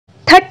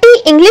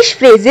English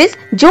phrases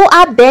जो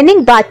आप दैनिक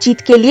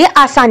बातचीत के लिए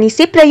आसानी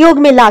से प्रयोग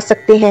में ला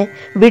सकते हैं।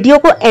 वीडियो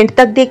को एंड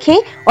तक देखें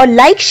और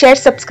लाइक, शेयर,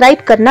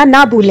 सब्सक्राइब करना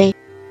ना भूलें।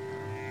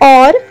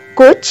 और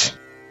कुछ,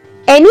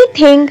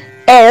 एनीथिंग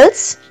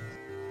एल्स,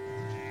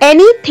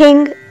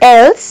 एनीथिंग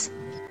एल्स,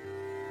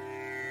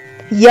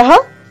 यह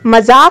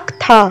मजाक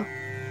था।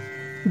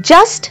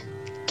 Just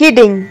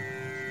kidding,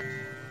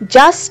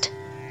 just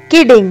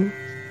kidding.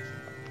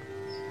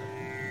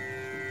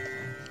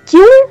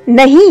 क्यों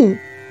नहीं?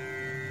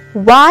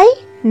 Why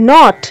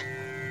not?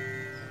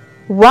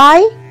 Why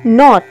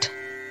not?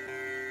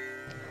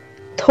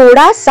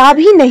 थोड़ा सा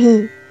भी नहीं।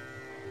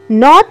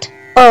 Not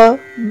a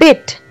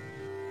bit.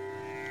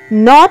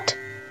 Not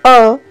a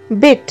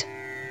bit.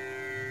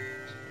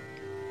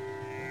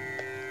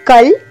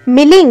 कल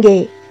मिलेंगे।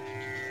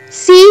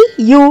 See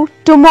you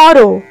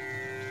tomorrow.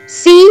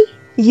 See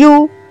you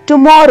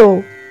tomorrow.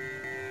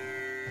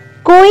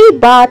 कोई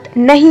बात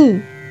नहीं।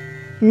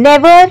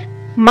 Never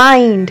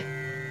mind.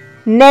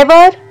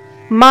 Never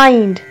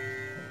mind.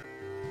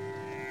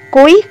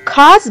 कोई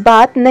खास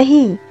बात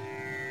नहीं।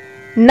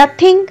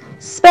 Nothing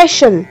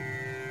special.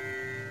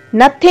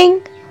 Nothing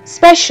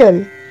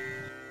special.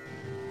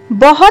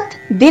 बहुत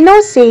दिनों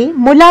से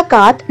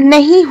मुलाकात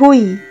नहीं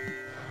हुई।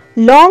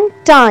 Long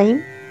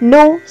time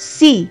no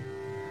see.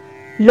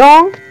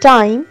 Long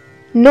time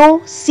no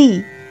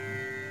see.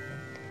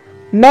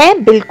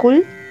 मैं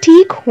बिल्कुल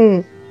ठीक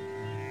हूँ।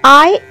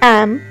 I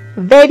am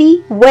very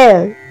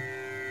well.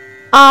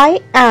 I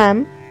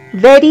am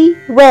very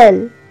well.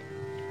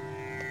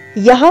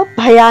 यह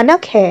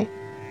भयानक है।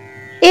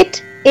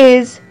 It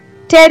is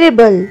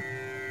terrible.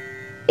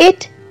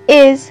 It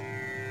is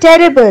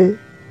terrible.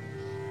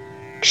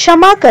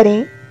 क्षमा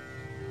करें।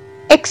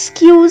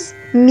 Excuse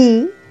me.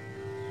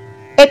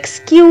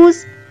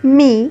 Excuse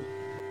me.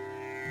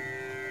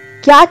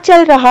 क्या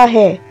चल रहा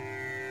है?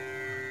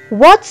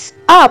 What's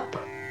up?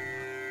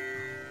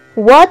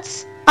 What's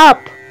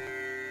up?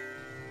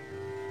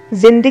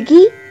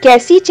 जिंदगी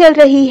कैसी चल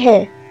रही है?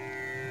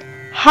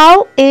 How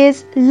is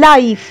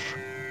life?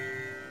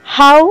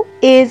 How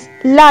is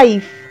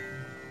life?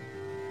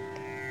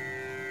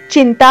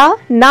 चिंता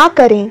ना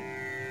करें।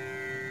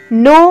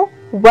 No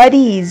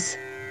worries.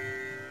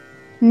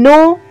 No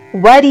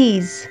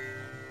worries.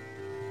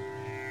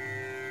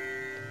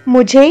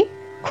 मुझे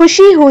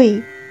खुशी हुई।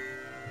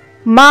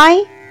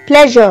 My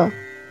pleasure.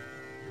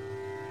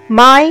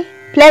 My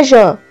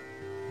pleasure.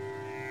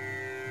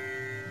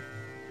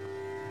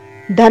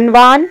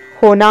 धनवान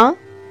होना।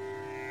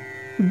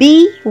 Be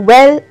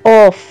well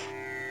off.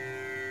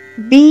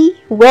 Be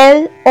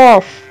well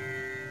off.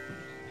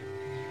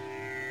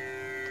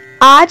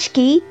 आज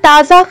की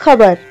ताजा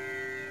खबर।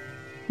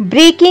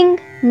 Breaking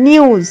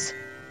news.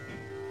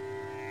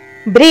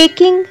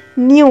 Breaking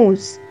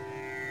news.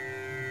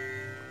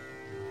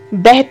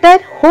 बेहतर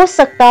हो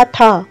सकता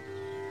था।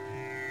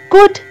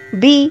 Could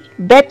be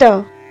better.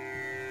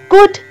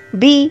 Could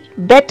be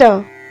better.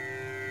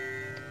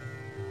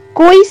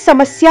 कोई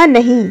समस्या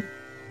नहीं।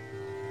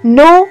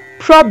 No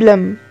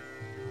problem.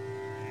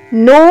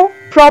 No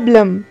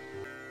problem.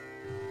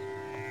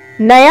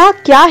 नया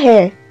क्या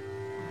है?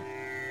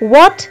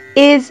 What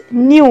is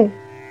new?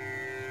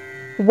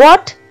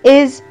 What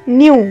is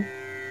new?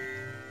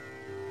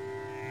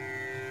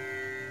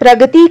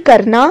 प्रगति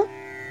करना।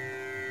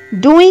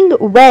 Doing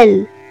well.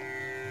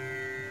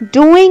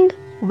 Doing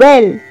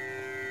well.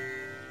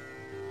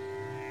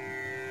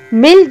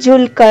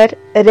 मिलजुल कर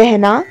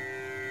रहना।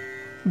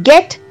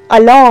 Get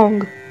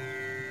along.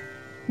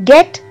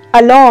 Get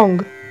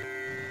along.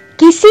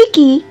 किसी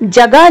की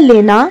जगह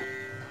लेना।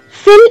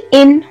 Fill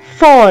in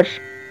for.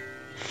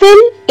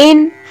 Fill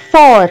in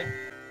for.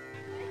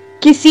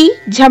 किसी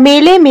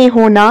झमेले में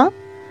होना।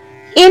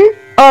 In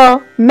a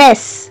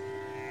mess.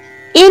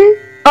 In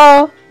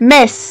a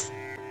mess.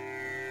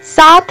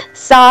 साथ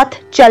साथ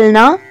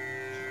चलना।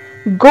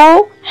 Go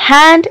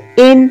hand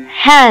in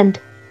hand.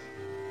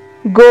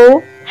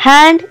 Go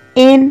hand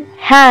in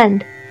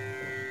hand.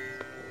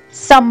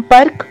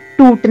 संपर्क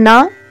टूटना।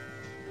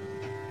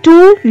 To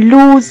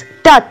lose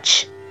touch.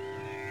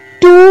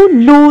 To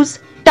lose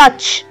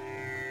touch.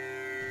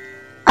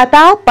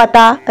 अता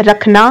पता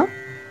रखना।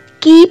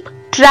 Keep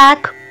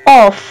track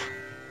of.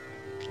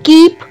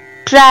 Keep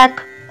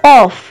track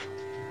of.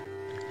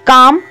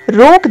 काम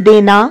रोक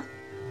देना।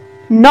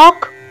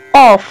 Knock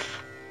off.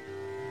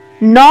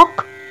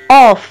 Knock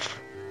off.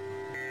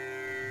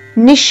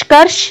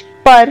 निष्कर्ष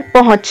पर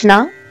पहुंचना।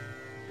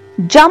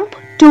 Jump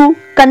to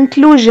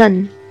conclusion.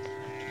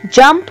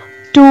 Jump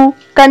to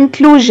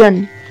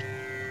conclusion.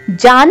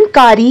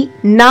 जानकारी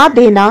ना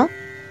देना।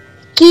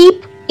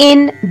 Keep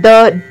in the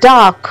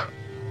dark.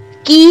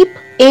 Keep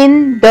in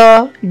the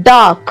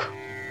dark.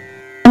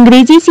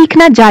 अंग्रेजी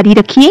सीखना जारी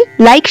रखिए।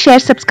 लाइक, शेयर,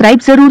 सब्सक्राइब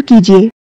जरूर कीजिए।